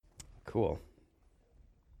Cool.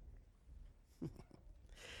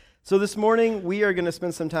 So this morning, we are going to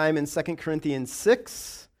spend some time in 2 Corinthians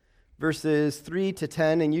 6, verses 3 to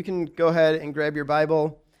 10, and you can go ahead and grab your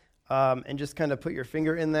Bible and just kind of put your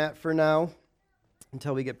finger in that for now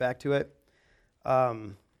until we get back to it. I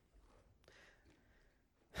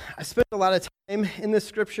spent a lot of time in this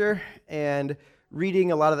scripture and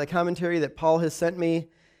reading a lot of the commentary that Paul has sent me,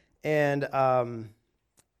 and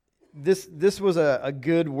this was a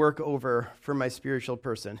good workover for my spiritual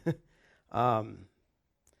person.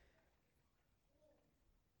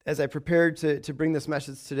 As I prepared to bring this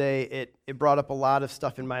message today, it brought up a lot of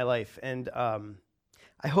stuff in my life, and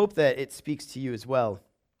I hope that it speaks to you as well.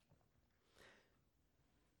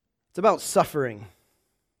 It's about suffering.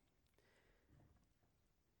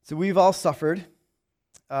 So we've all suffered.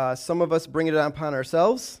 Some of us bring it upon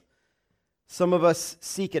ourselves. Some of us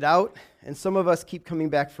seek it out, and some of us keep coming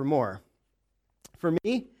back for more. For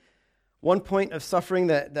me, one point of suffering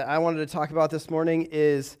that I wanted to talk about this morning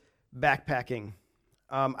is backpacking.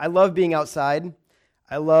 I love being outside.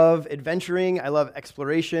 I love adventuring. I love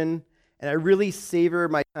exploration. And I really savor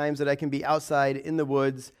my times that I can be outside in the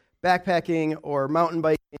woods, backpacking or mountain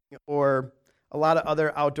biking or a lot of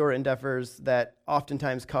other outdoor endeavors that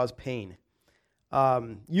oftentimes cause pain.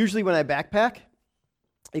 Usually when I backpack,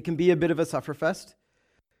 it can be a bit of a sufferfest.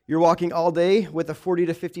 You're walking all day with a 40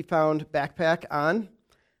 to 50 pound backpack on.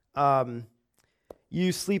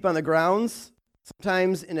 You sleep on the grounds,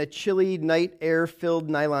 sometimes in a chilly night air-filled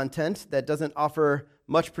nylon tent that doesn't offer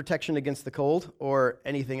much protection against the cold or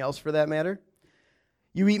anything else for that matter.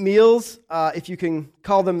 You eat meals, if you can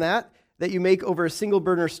call them that you make over a single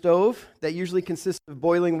burner stove that usually consists of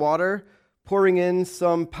boiling water, pouring in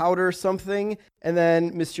some powder something, and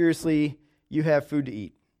then mysteriously you have food to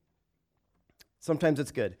eat. Sometimes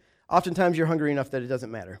it's good. Oftentimes you're hungry enough that it doesn't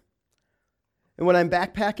matter. And when I'm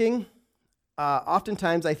backpacking,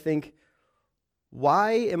 oftentimes I think,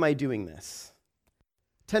 why am I doing this?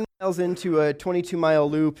 10 miles into a 22-mile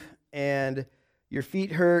loop, and your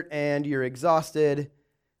feet hurt, and you're exhausted.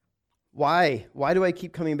 Why? Why do I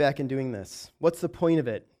keep coming back and doing this? What's the point of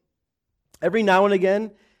it? Every now and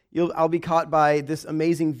again, I'll be caught by this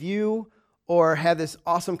amazing view or have this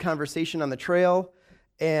awesome conversation on the trail,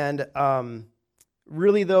 and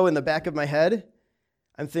really, though, in the back of my head,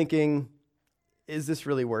 I'm thinking, is this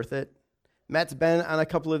really worth it? Matt's been on a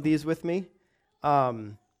couple of these with me.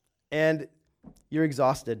 And you're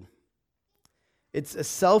exhausted. It's a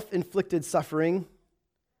self-inflicted suffering,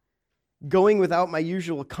 going without my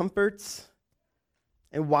usual comforts,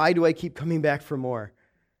 and why do I keep coming back for more?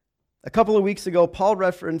 A couple of weeks ago, Paul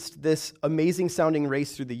referenced this amazing-sounding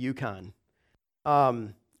race through the Yukon.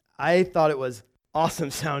 I thought it was awesome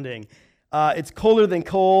sounding. It's colder than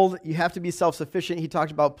cold. You have to be self-sufficient. He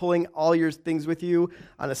talked about pulling all your things with you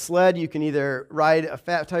on a sled. You can either ride a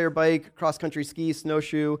fat tire bike, cross-country ski,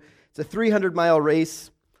 snowshoe. It's a 300-mile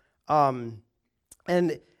race. And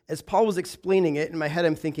as Paul was explaining it, in my head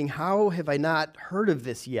I'm thinking, how have I not heard of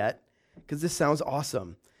this yet? Because this sounds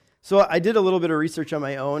awesome. So I did a little bit of research on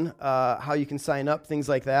my own, how you can sign up, things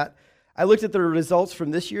like that. I looked at the results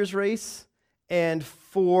from this year's race, and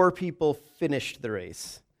 4 people finished the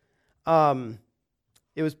race. So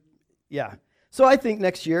I think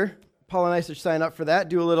next year, Paul and I should sign up for that,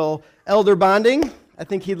 do a little elder bonding. I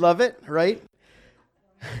think he'd love it, right?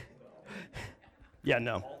 Yeah,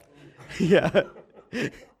 no. Yeah.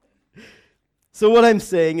 So what I'm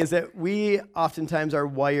saying is that we oftentimes are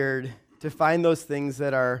wired to find those things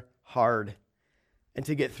that are hard and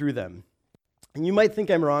to get through them. And you might think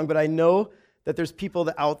I'm wrong, but I know that there's people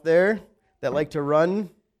out there that like to run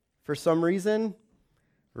for some reason,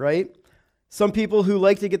 right? Some people who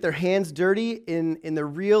like to get their hands dirty in the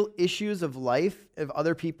real issues of life of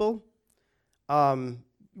other people,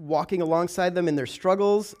 walking alongside them in their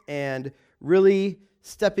struggles and really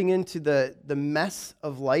stepping into the mess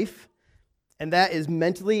of life. And that is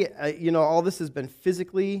mentally, all this has been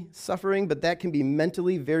physically suffering, but that can be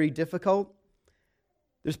mentally very difficult.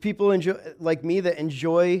 There's people like me that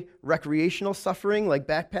enjoy recreational suffering, like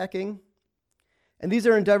backpacking. And these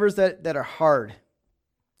are endeavors that are hard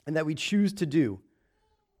and that we choose to do.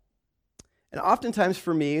 And oftentimes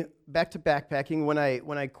for me, back to backpacking, when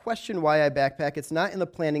I question why I backpack, it's not in the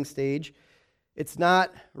planning stage. It's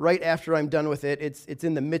not right after I'm done with it. It's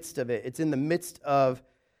in the midst of it. It's in the midst of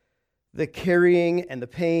the carrying and the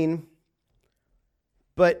pain.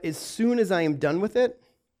 But as soon as I am done with it,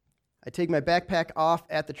 I take my backpack off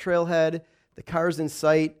at the trailhead, the car's in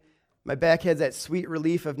sight, my back has that sweet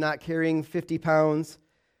relief of not carrying 50 pounds.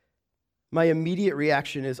 My immediate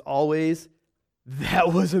reaction is always,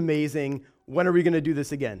 that was amazing. When are we going to do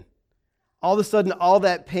this again? all of a sudden all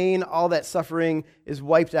that pain, all that suffering is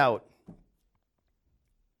wiped out.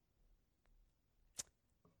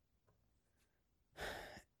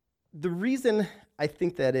 The reason I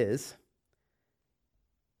think that is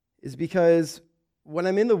because when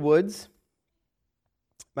I'm in the woods,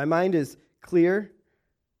 my mind is clear.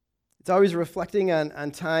 It's always reflecting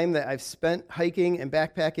on time that I've spent hiking and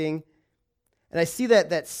backpacking. And I see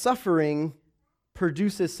that suffering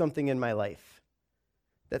produces something in my life.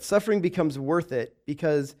 That suffering becomes worth it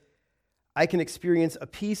because I can experience a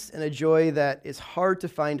peace and a joy that is hard to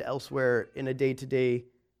find elsewhere in a day-to-day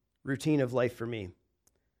routine of life for me.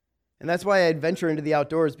 And that's why I venture into the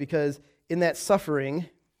outdoors, because in that suffering,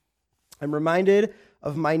 I'm reminded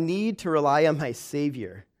of my need to rely on my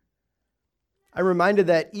Savior. I'm reminded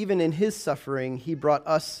that even in his suffering, he brought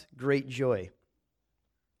us great joy.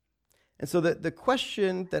 And so the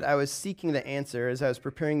question that I was seeking to answer as I was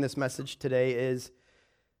preparing this message today is,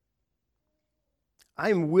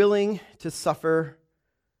 I'm willing to suffer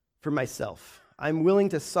for myself. I'm willing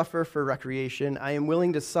to suffer for recreation. I am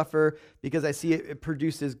willing to suffer because I see it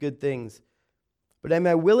produces good things. But am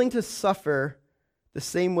I willing to suffer the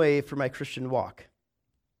same way for my Christian walk?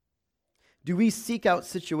 Do we seek out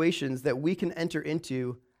situations that we can enter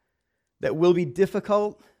into that will be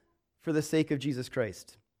difficult for the sake of Jesus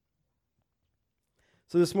Christ?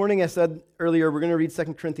 So this morning, I said earlier, we're going to read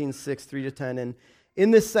 2 Corinthians 6, 3-10. And in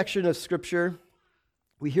this section of Scripture,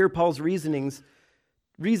 we hear Paul's reason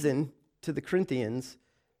to the Corinthians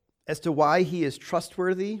as to why he is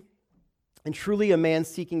trustworthy and truly a man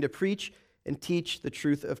seeking to preach and teach the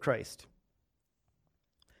truth of Christ.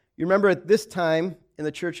 You remember at this time in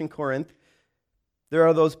the church in Corinth, there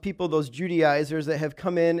are those people, those Judaizers that have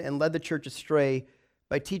come in and led the church astray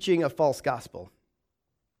by teaching a false gospel.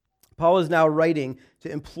 Paul is now writing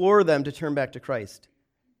to implore them to turn back to Christ.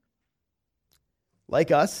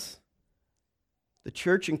 Like us, the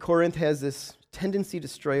church in Corinth has this tendency to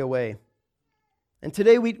stray away. And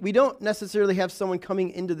today we don't necessarily have someone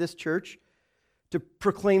coming into this church to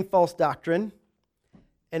proclaim false doctrine.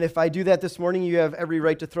 And if I do that this morning, you have every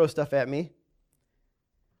right to throw stuff at me.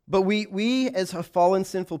 But we as a fallen,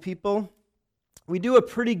 sinful people, we do a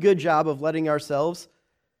pretty good job of letting ourselves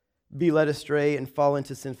be led astray and fall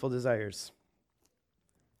into sinful desires.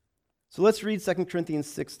 So let's read 2 Corinthians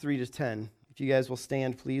 6, 3-10. If you guys will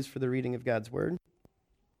stand, please, for the reading of God's word.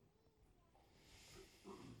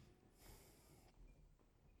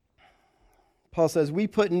 Paul says, "We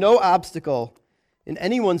put no obstacle in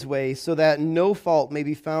anyone's way so that no fault may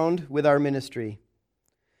be found with our ministry.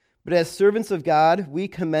 But as servants of God, we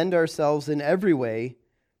commend ourselves in every way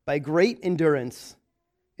by great endurance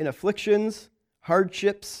in afflictions,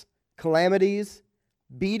 hardships, calamities,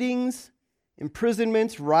 beatings,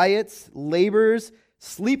 imprisonments, riots, labors,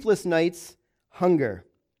 sleepless nights, hunger.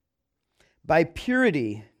 By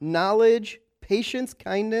purity, knowledge, patience,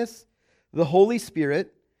 kindness, the Holy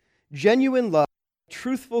Spirit, genuine love,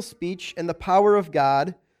 truthful speech, and the power of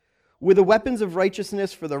God, with the weapons of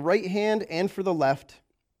righteousness for the right hand and for the left,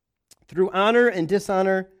 through honor and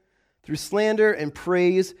dishonor, through slander and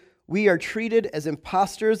praise, we are treated as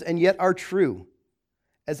impostors and yet are true,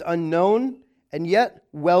 as unknown and yet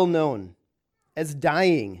well known, as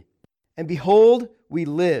dying, and behold, we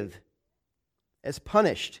live, as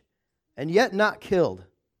punished and yet not killed,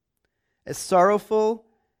 as sorrowful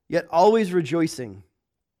yet always rejoicing,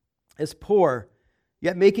 as poor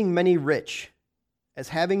yet making many rich, as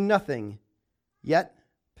having nothing yet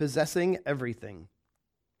possessing everything."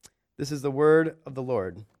 This is the word of the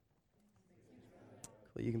Lord.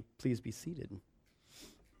 You can please be seated.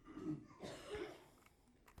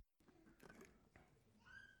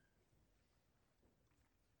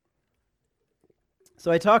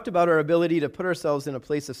 So I talked about our ability to put ourselves in a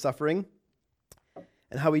place of suffering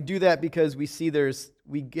and how we do that because we see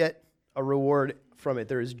we get a reward from it.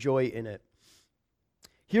 There is joy in it.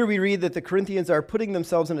 Here we read that the Corinthians are putting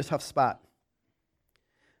themselves in a tough spot.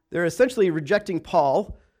 They're essentially rejecting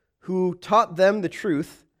Paul, who taught them the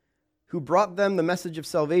truth, who brought them the message of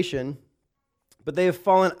salvation, but they have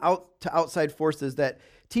fallen out to outside forces that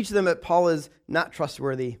teach them that Paul is not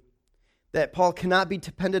trustworthy, that Paul cannot be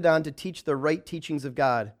depended on to teach the right teachings of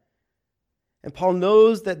God. And Paul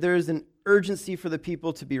knows that there is an urgency for the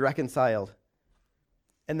people to be reconciled,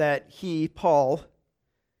 and that he, Paul,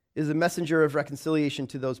 is a messenger of reconciliation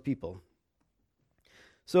to those people.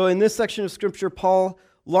 So in this section of Scripture, Paul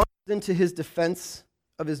launches into his defense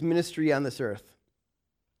of his ministry on this earth.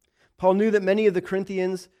 Paul knew that many of the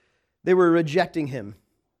Corinthians, they were rejecting him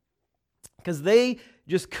because they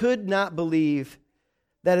just could not believe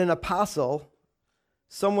that an apostle,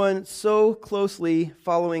 someone so closely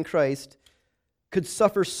following Christ, could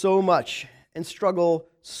suffer so much and struggle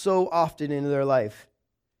so often in their life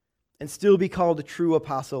and still be called a true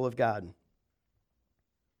apostle of God.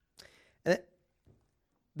 And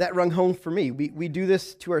that rung home for me. We do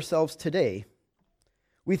this to ourselves today.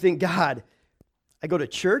 We think, God, I go to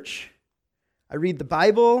church, I read the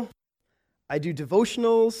Bible, I do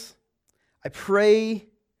devotionals, I pray,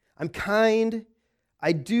 I'm kind,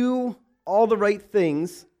 I do all the right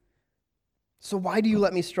things, so why do you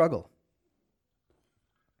let me struggle?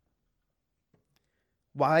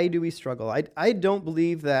 Why do we struggle? I don't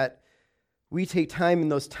believe that we take time in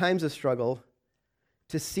those times of struggle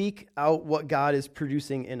to seek out what God is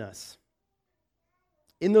producing in us.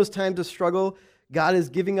 In those times of struggle, God is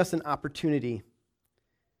giving us an opportunity.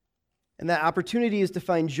 And that opportunity is to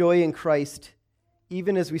find joy in Christ,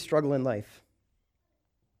 even as we struggle in life.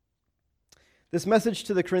 This message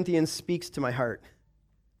to the Corinthians speaks to my heart.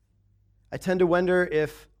 I tend to wonder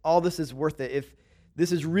if all this is worth it, if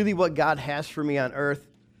this is really what God has for me on earth,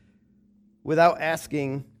 without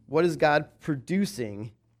asking, what is God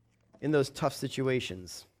producing in those tough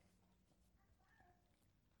situations?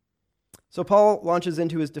 So Paul launches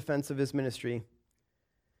into his defense of his ministry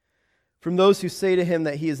from those who say to him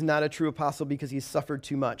that he is not a true apostle because he's suffered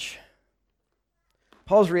too much.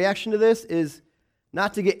 Paul's reaction to this is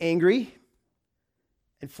not to get angry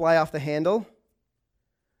and fly off the handle.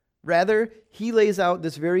 Rather, he lays out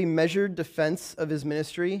this very measured defense of his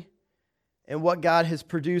ministry and what God has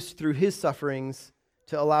produced through his sufferings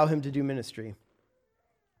to allow him to do ministry.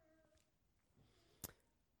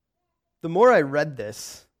 The more I read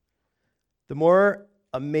this, the more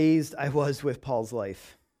amazed I was with Paul's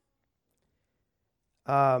life.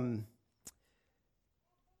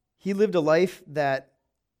 He lived a life that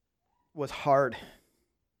was hard,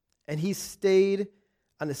 and he stayed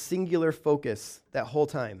on a singular focus that whole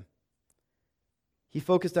time. He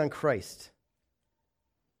focused on Christ.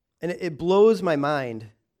 And it blows my mind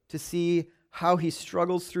to see how he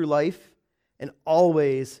struggles through life and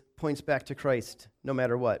always points back to Christ, no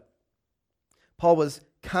matter what. Paul was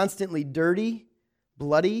constantly dirty,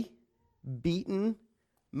 bloody, beaten,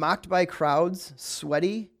 mocked by crowds,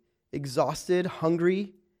 sweaty, exhausted,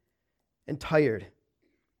 hungry, and tired.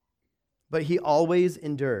 But he always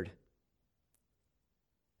endured.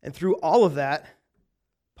 And through all of that,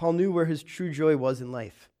 Paul knew where his true joy was in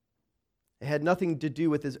life. It had nothing to do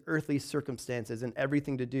with his earthly circumstances and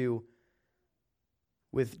everything to do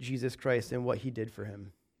with Jesus Christ and what he did for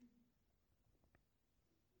him.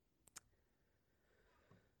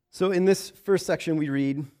 So in this first section we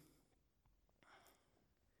read,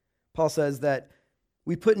 Paul says that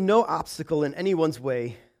we put no obstacle in anyone's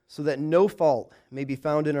way so that no fault may be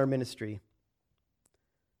found in our ministry.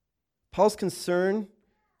 Paul's concern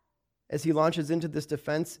as he launches into this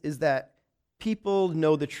defense is that people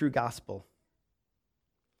know the true gospel.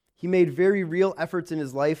 He made very real efforts in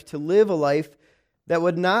his life to live a life that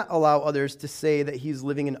would not allow others to say that he's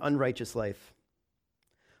living an unrighteous life.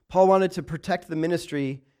 Paul wanted to protect the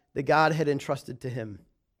ministry that God had entrusted to him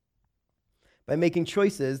by making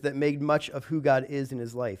choices that made much of who God is in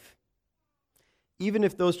his life, even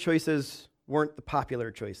if those choices weren't the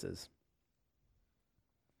popular choices.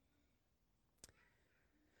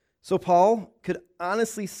 So Paul could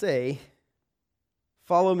honestly say,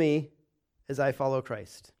 "Follow me as I follow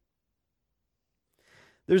Christ."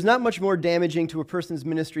 There's not much more damaging to a person's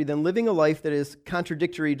ministry than living a life that is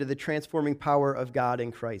contradictory to the transforming power of God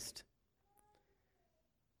in Christ.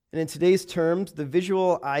 And in today's terms, the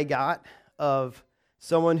visual I got of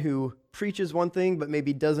someone who preaches one thing but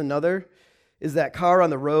maybe does another is that car on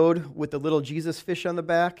the road with the little Jesus fish on the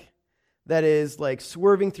back that is like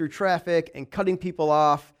swerving through traffic and cutting people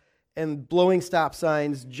off and blowing stop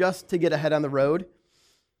signs just to get ahead on the road.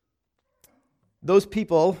 Those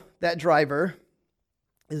people, that driver,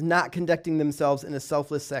 is not conducting themselves in a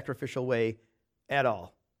selfless, sacrificial way at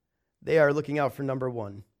all. They are looking out for number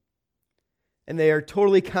one. And they are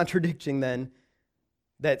totally contradicting then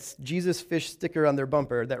that Jesus fish sticker on their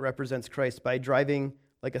bumper that represents Christ by driving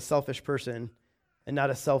like a selfish person and not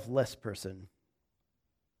a selfless person.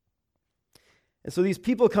 And so these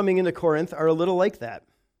people coming into Corinth are a little like that.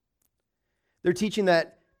 They're teaching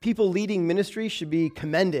that people leading ministry should be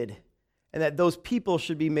commended and that those people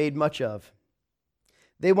should be made much of.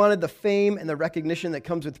 They wanted the fame and the recognition that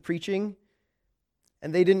comes with preaching,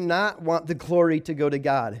 and they did not want the glory to go to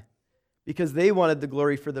God because they wanted the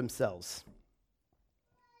glory for themselves.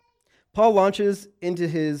 Paul launches into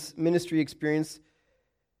his ministry experience,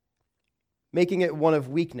 making it one of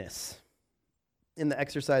weakness in the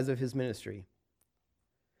exercise of his ministry.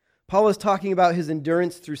 Paul is talking about his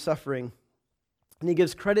endurance through suffering, and he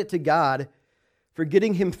gives credit to God for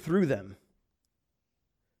getting him through them.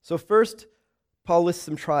 So first, Paul lists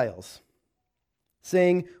some trials,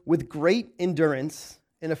 saying, with great endurance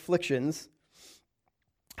in afflictions,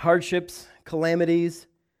 hardships, calamities,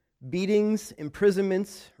 beatings,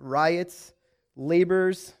 imprisonments, riots,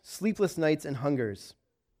 labors, sleepless nights, and hungers.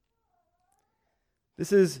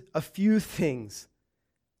 This is a few things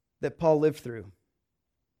that Paul lived through.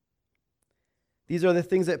 These are the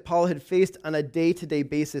things that Paul had faced on a day-to-day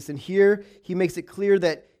basis. And here he makes it clear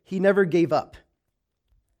that he never gave up.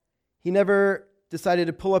 He never decided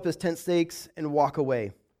to pull up his tent stakes and walk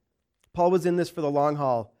away. Paul was in this for the long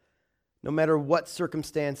haul, no matter what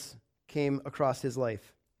circumstance came across his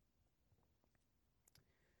life.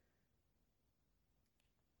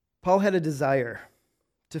 Paul had a desire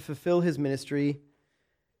to fulfill his ministry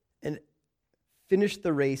and finish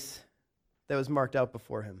the race that was marked out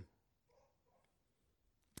before him.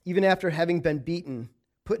 Even after having been beaten,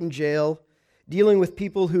 put in jail, dealing with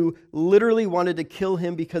people who literally wanted to kill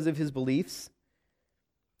him because of his beliefs,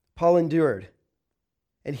 Paul endured.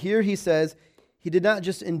 And here he says he did not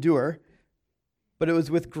just endure, but it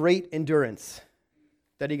was with great endurance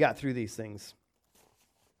that he got through these things.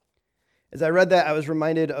 As I read that, I was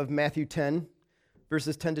reminded of Matthew 10,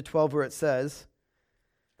 verses 10 to 12, where it says,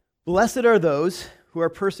 "Blessed are those who are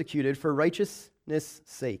persecuted for righteousness'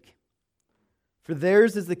 sake, for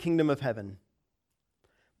theirs is the kingdom of heaven.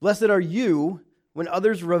 Blessed are you when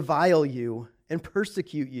others revile you and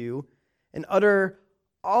persecute you and utter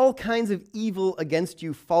all kinds of evil against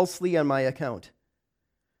you falsely on my account.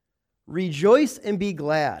 Rejoice and be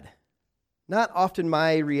glad." Not often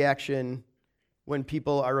my reaction when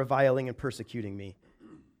people are reviling and persecuting me.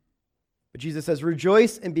 But Jesus says,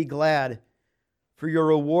 "Rejoice and be glad, for your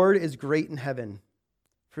reward is great in heaven.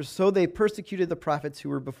 For so they persecuted the prophets who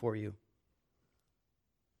were before you."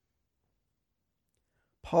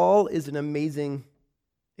 Paul is an amazing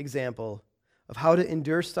example of how to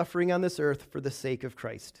endure suffering on this earth for the sake of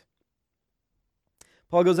Christ.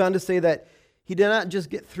 Paul goes on to say that he did not just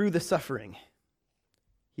get through the suffering.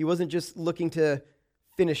 He wasn't just looking to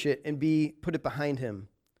finish it and put it behind him.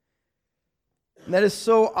 And that is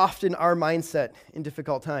so often our mindset in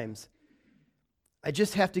difficult times. I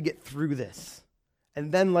just have to get through this,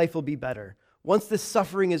 and then life will be better. Once this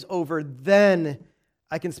suffering is over, then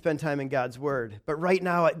I can spend time in God's word. But right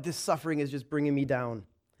now, this suffering is just bringing me down.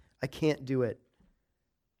 I can't do it.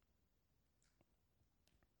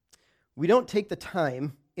 We don't take the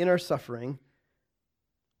time in our suffering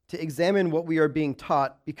to examine what we are being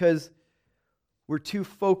taught because we're too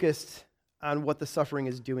focused on what the suffering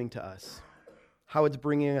is doing to us, how it's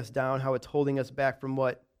bringing us down, how it's holding us back from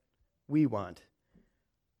what we want.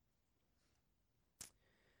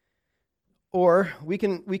 Or we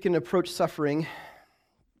can approach suffering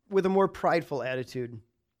with a more prideful attitude.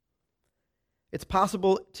 It's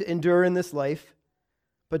possible to endure in this life,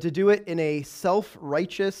 but to do it in a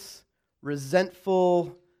self-righteous,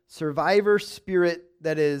 resentful, survivor spirit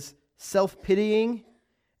that is self-pitying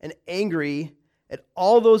and angry at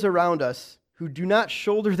all those around us who do not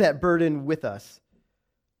shoulder that burden with us,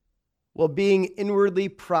 while being inwardly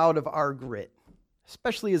proud of our grit,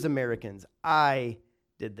 especially as Americans. I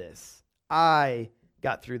did this. I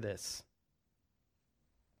got through this.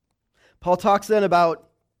 Paul talks then about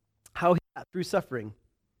how he got through suffering.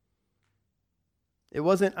 It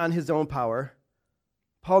wasn't on his own power.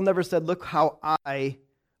 Paul never said, "Look how I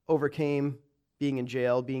overcame being in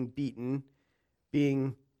jail, being beaten,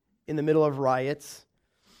 being in the middle of riots."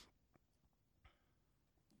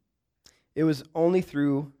 It was only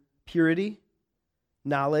through purity,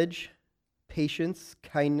 knowledge, patience,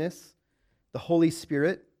 kindness, the Holy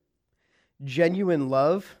Spirit, genuine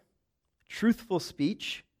love, truthful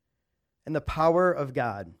speech, and the power of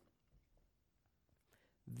God.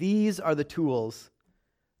 These are the tools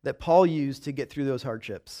that Paul used to get through those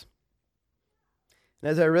hardships. And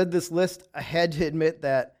as I read this list, I had to admit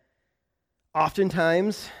that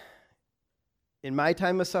oftentimes, in my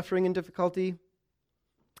time of suffering and difficulty,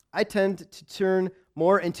 I tend to turn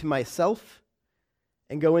more into myself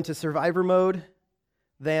and go into survivor mode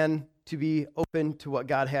than to be open to what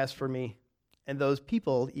God has for me and those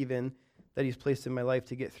people even that he's placed in my life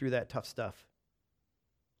to get through that tough stuff.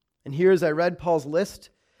 And here, as I read Paul's list,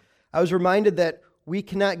 I was reminded that we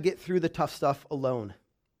cannot get through the tough stuff alone.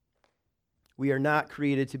 We are not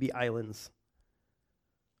created to be islands.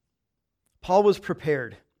 Paul was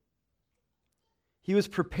prepared. He was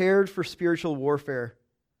prepared for spiritual warfare.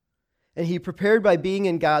 And he prepared by being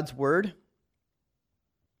in God's word.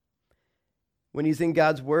 When he's in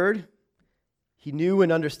God's word, he knew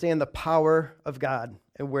and understand the power of God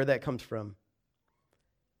and where that comes from.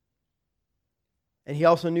 And he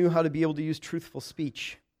also knew how to be able to use truthful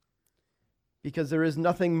speech, because there is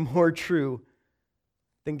nothing more true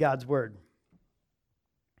than God's word.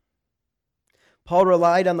 Paul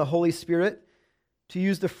relied on the Holy Spirit to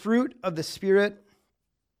use the fruit of the Spirit,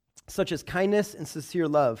 such as kindness and sincere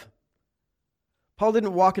love. Paul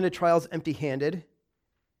didn't walk into trials empty-handed.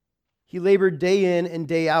 He labored day in and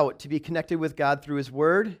day out to be connected with God through his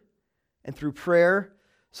word and through prayer,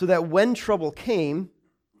 so that when trouble came,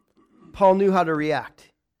 Paul knew how to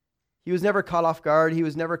react. He was never caught off guard. He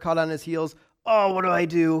was never caught on his heels. Oh, what do I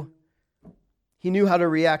do? He knew how to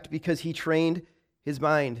react because he trained his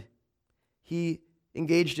mind. He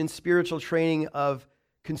engaged in spiritual training of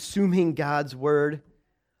consuming God's word,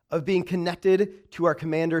 of being connected to our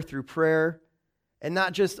commander through prayer, and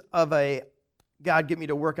not just of a, God, get me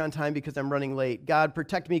to work on time because I'm running late. God,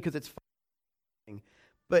 protect me because it's fine.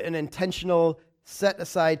 But an intentional,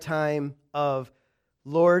 set-aside time of,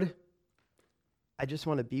 Lord, I just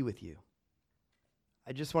want to be with you.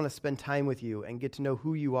 I just want to spend time with you and get to know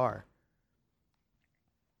who you are.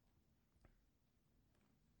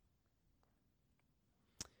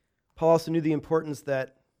 Paul also knew the importance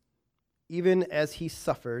that even as he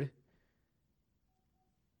suffered,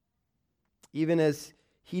 even as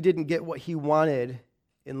he didn't get what he wanted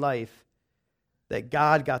in life, that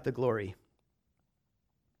God got the glory.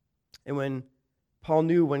 And when Paul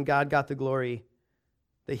knew when God got the glory,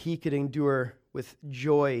 that he could endure with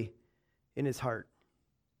joy in his heart.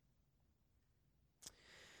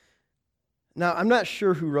 Now, I'm not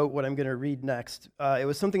sure who wrote what I'm going to read next. It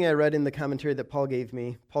was something I read in the commentary that Paul gave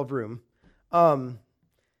me, Paul Vroom. And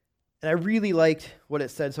I really liked what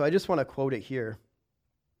it said, so I just want to quote it here.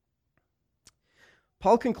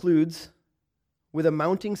 Paul concludes with a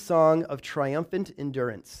mounting song of triumphant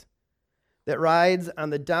endurance that rides on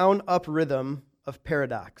the down-up rhythm of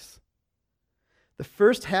paradox. The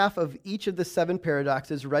first half of each of the 7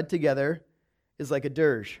 paradoxes read together is like a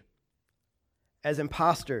dirge, as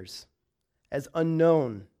impostors, as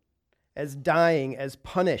unknown, as dying, as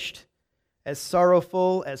punished, as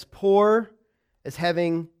sorrowful, as poor, as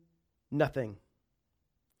having nothing.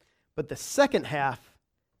 But the second half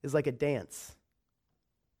is like a dance.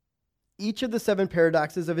 Each of the 7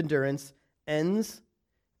 paradoxes of endurance ends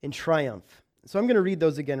in triumph. So I'm going to read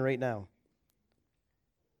those again right now.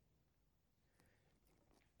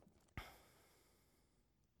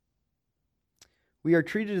 We are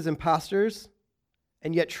treated as impostors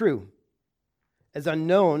and yet true, as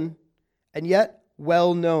unknown and yet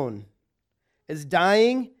well known, as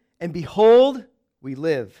dying and behold, we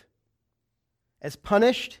live, as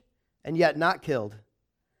punished and yet not killed,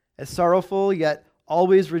 as sorrowful yet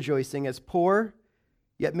always rejoicing, as poor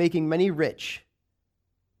yet making many rich,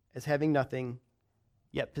 as having nothing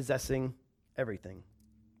yet possessing everything.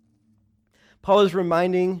 Paul is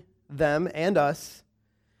reminding them and us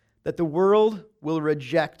that the world will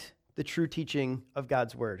reject the true teaching of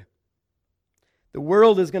God's word. The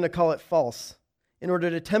world is going to call it false in order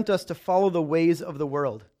to tempt us to follow the ways of the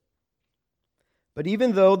world. But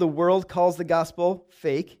even though the world calls the gospel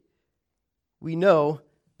fake, we know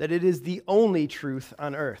that it is the only truth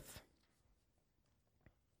on earth.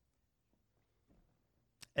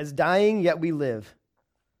 As dying, yet we live.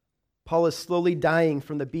 Paul is slowly dying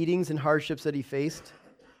from the beatings and hardships that he faced,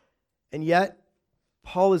 and yet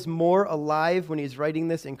Paul is more alive when he's writing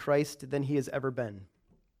this in Christ than he has ever been.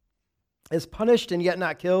 As punished and yet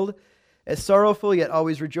not killed, as sorrowful yet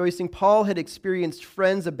always rejoicing, Paul had experienced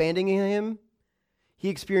friends abandoning him. He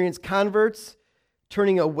experienced converts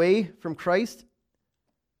turning away from Christ.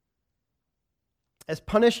 As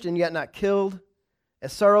punished and yet not killed,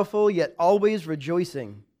 as sorrowful yet always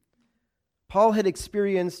rejoicing. Paul had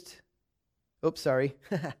experienced,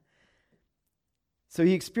 So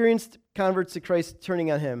he experienced converts to Christ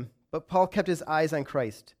turning on him, but Paul kept his eyes on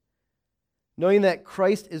Christ, knowing that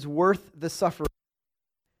Christ is worth the suffering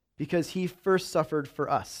because he first suffered for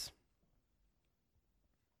us.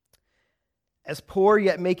 As poor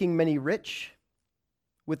yet making many rich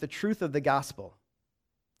with the truth of the gospel.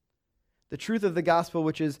 The truth of the gospel,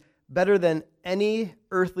 which is better than any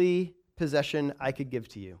earthly possession I could give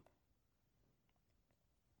to you.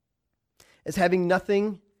 As having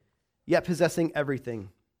nothing, yet possessing everything.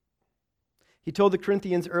 He told the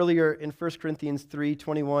Corinthians earlier in 1 Corinthians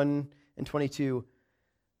 3:21 and 22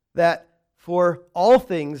 that for all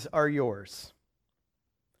things are yours.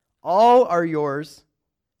 All are yours,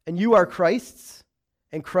 and you are Christ's,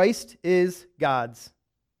 and Christ is God's.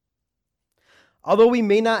 Although we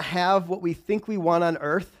may not have what we think we want on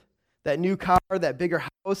earth, that new car, that bigger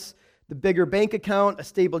house, the bigger bank account, a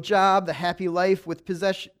stable job, the happy life with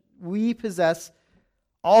possession, we possess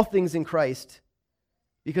all things in Christ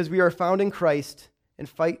because we are found in Christ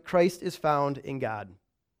and Christ is found in God.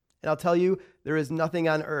 And I'll tell you, there is nothing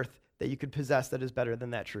on earth that you could possess that is better than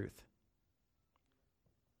that truth.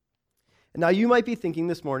 And now you might be thinking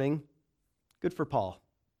this morning, good for Paul.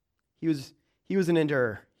 He was an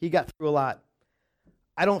endurer. He got through a lot.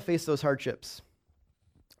 I don't face those hardships.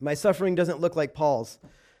 My suffering doesn't look like Paul's.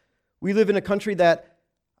 We live in a country that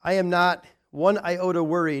I am not one iota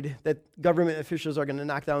worried that government officials are going to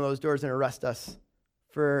knock down those doors and arrest us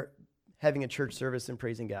for having a church service and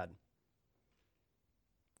praising God.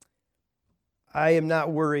 I am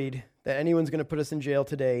not worried that anyone's going to put us in jail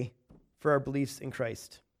today for our beliefs in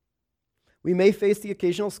Christ. We may face the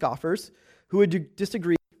occasional scoffers who would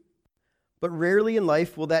disagree, but rarely in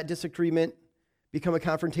life will that disagreement become a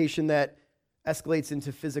confrontation that escalates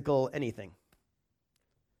into physical anything.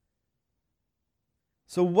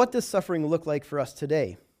 So what does suffering look like for us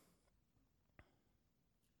today?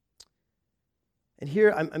 And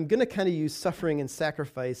here I'm going to kind of use suffering and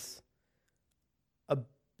sacrifice a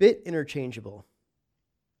bit interchangeable.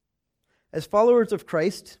 As followers of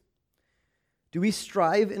Christ, do we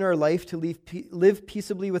strive in our life to live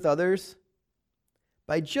peaceably with others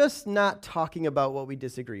by just not talking about what we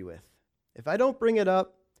disagree with? If I don't bring it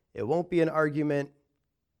up, it won't be an argument.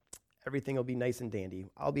 Everything will be nice and dandy.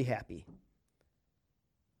 I'll be happy.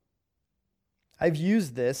 I've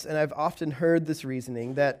used this, and I've often heard this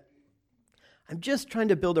reasoning that I'm just trying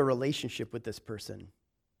to build a relationship with this person.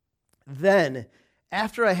 Then,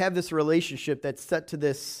 after I have this relationship that's set to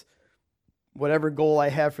this whatever goal I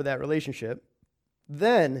have for that relationship,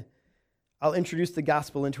 then I'll introduce the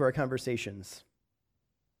gospel into our conversations.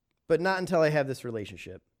 But not until I have this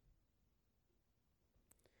relationship.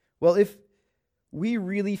 Well, if we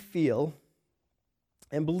really feel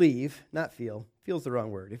and believe, not feel, feel's the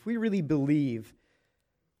wrong word. If we really believe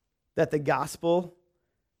that the gospel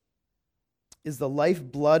is the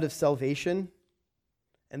lifeblood of salvation,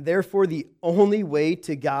 and therefore the only way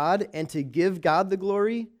to God and to give God the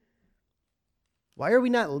glory, why are we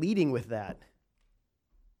not leading with that?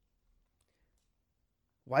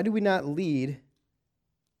 Why do we not lead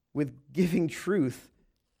with giving truth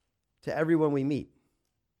to everyone we meet?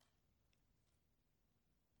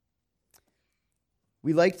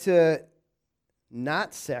 We like to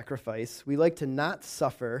not sacrifice. We like to not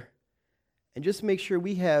suffer and just make sure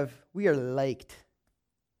we are liked.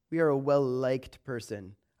 We are a well-liked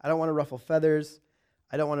person. I don't want to ruffle feathers.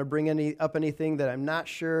 I don't want to bring up anything that I'm not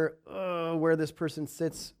sure where this person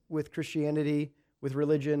sits with Christianity, with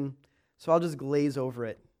religion. So I'll just glaze over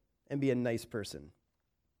it and be a nice person.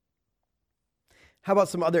 How about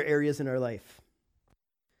some other areas in our life?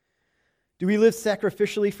 Do we live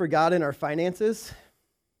sacrificially for God in our finances?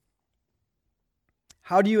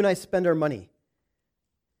 How do you and I spend our money?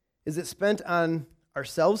 Is it spent on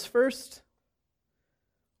ourselves first?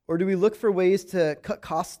 Or do we look for ways to cut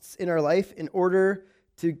costs in our life in order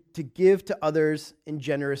to give to others in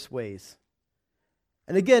generous ways?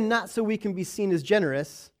 And again, not so we can be seen as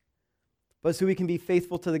generous, but so we can be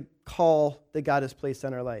faithful to the call that God has placed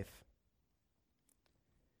on our life.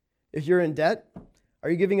 If you're in debt, are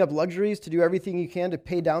you giving up luxuries to do everything you can to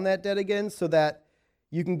pay down that debt again so that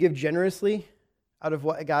you can give generously out of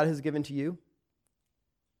what God has given to you?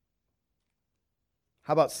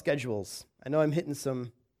 How about schedules? I know I'm hitting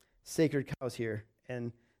some sacred cows here,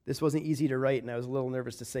 and this wasn't easy to write, and I was a little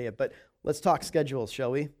nervous to say it, but let's talk schedules,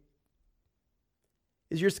 shall we?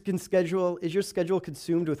 Is your schedule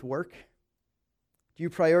consumed with work? Do you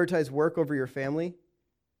prioritize work over your family?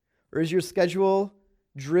 Or is your schedule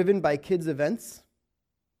driven by kids' events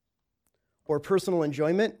or personal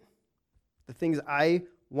enjoyment, the things I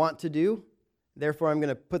want to do, therefore I'm going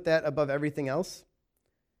to put that above everything else?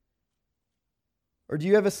 Or do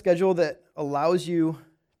you have a schedule that allows you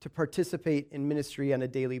to participate in ministry on a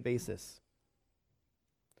daily basis?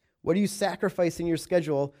 What do you sacrifice in your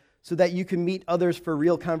schedule so that you can meet others for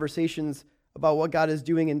real conversations about what God is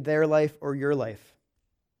doing in their life or your life?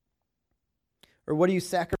 Or what do you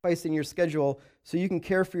sacrifice in your schedule so you can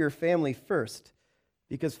care for your family first?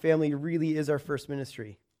 Because family really is our first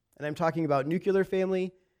ministry. And I'm talking about nuclear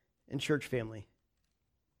family and church family.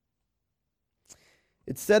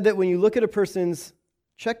 It's said that when you look at a person's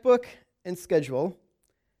checkbook and schedule,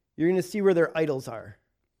 you're going to see where their idols are.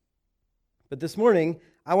 But this morning,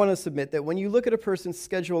 I want to submit that when you look at a person's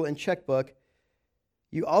schedule and checkbook,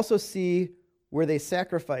 you also see where they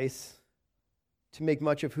sacrifice to make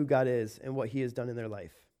much of who God is and what He has done in their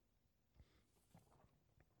life.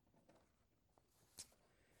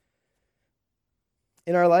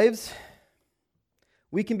 In our lives,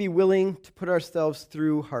 we can be willing to put ourselves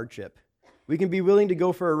through hardship. We can be willing to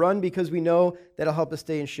go for a run because we know that'll help us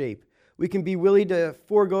stay in shape. We can be willing to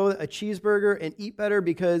forego a cheeseburger and eat better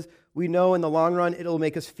because we know in the long run it'll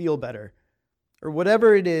make us feel better. or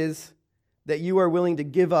whatever it is that you are willing to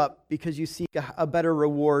give up because you seek a better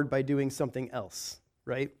reward by doing something else,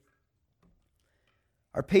 right?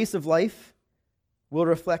 Our pace of life will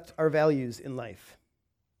reflect our values in life.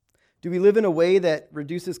 Do we live in a way that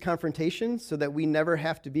reduces confrontation so that we never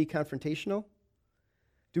have to be confrontational?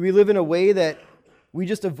 Do we live in a way that we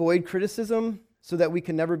just avoid criticism so that we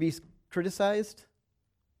can never be criticized?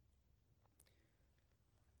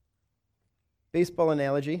 Baseball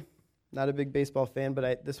analogy. Not a big baseball fan,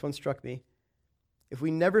 but this one struck me. If we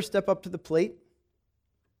never step up to the plate,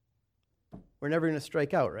 we're never going to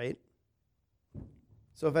strike out, right?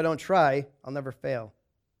 So if I don't try, I'll never fail.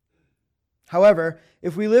 However,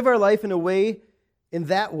 if we live our life in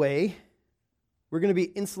that way, we're going to be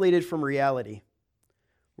insulated from reality.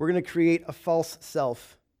 We're going to create a false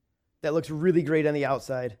self that looks really great on the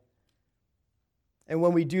outside. And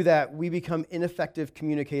when we do that, we become ineffective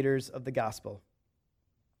communicators of the gospel.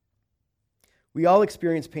 We all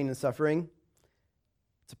experience pain and suffering.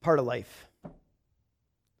 It's a part of life.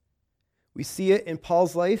 We see it in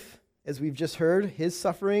Paul's life, as we've just heard, his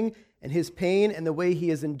suffering and his pain and the way he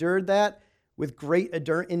has endured that with great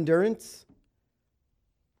endurance.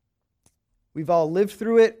 We've all lived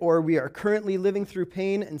through it, or we are currently living through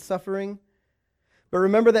pain and suffering. But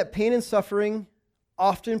remember that pain and suffering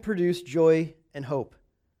often produce joy and hope.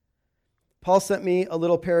 Paul sent me a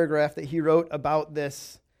little paragraph that he wrote about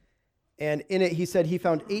this, and in it he said he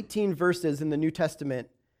found 18 verses in the New Testament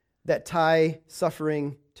that tie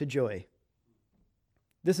suffering to joy.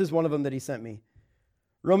 This is one of them that he sent me.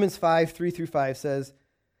 Romans 5, 3-5 says,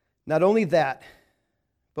 "Not only that,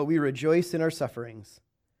 but we rejoice in our sufferings,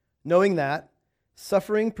 knowing that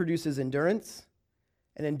suffering produces endurance,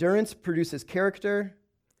 and endurance produces character,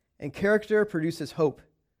 and character produces hope.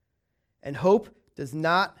 And hope does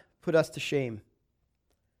not put us to shame,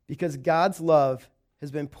 because God's love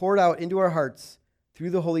has been poured out into our hearts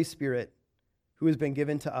through the Holy Spirit who has been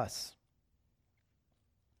given to us."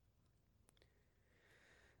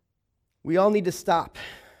 We all need to stop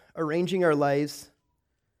arranging our lives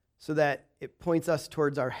so that it points us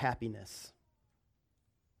towards our happiness.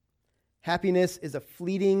 Happiness is a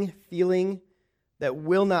fleeting feeling that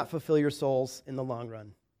will not fulfill your souls in the long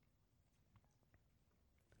run.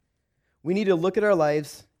 We need to look at our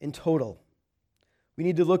lives in total. We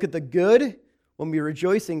need to look at the good when we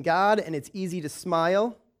rejoice in God and it's easy to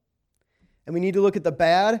smile. And we need to look at the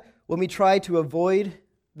bad when we try to avoid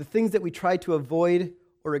the things that we try to avoid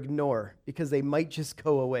or ignore because they might just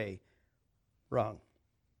go away. Wrong.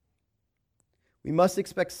 We must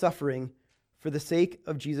expect suffering for the sake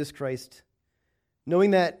of Jesus Christ,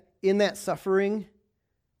 knowing that in that suffering,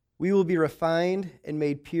 we will be refined and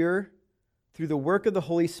made pure through the work of the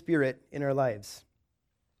Holy Spirit in our lives.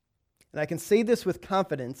 And I can say this with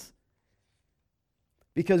confidence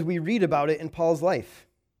because we read about it in Paul's life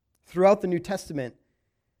throughout the New Testament,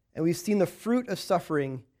 and we've seen the fruit of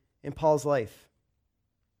suffering in Paul's life.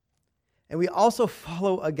 And we also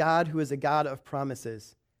follow a God who is a God of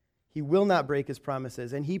promises. He will not break his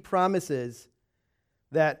promises, and he promises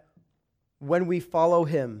that when we follow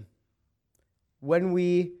him, when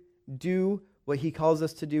we do what he calls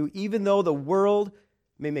us to do, even though the world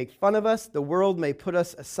may make fun of us, the world may put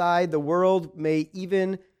us aside, the world may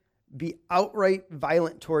even be outright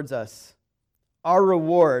violent towards us, our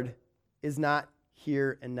reward is not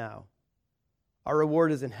here and now. Our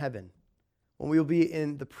reward is in heaven, when we will be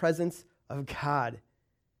in the presence of God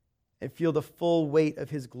and feel the full weight of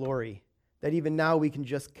his glory that even now we can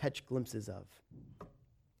just catch glimpses of.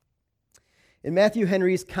 In Matthew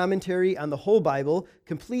Henry's commentary on the whole Bible,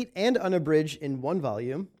 complete and unabridged in one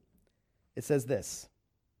volume, it says this: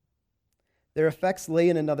 "Their effects lay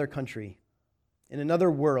in another country, in another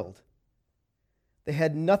world. They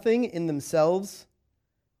had nothing in themselves,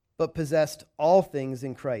 but possessed all things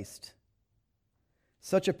in Christ.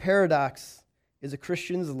 Such a paradox is a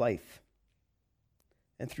Christian's life.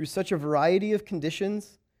 And through such a variety of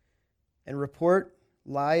conditions and report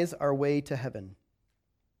lies our way to heaven.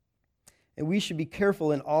 And we should be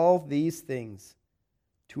careful in all these things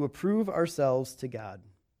to approve ourselves to God."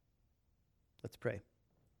 Let's pray.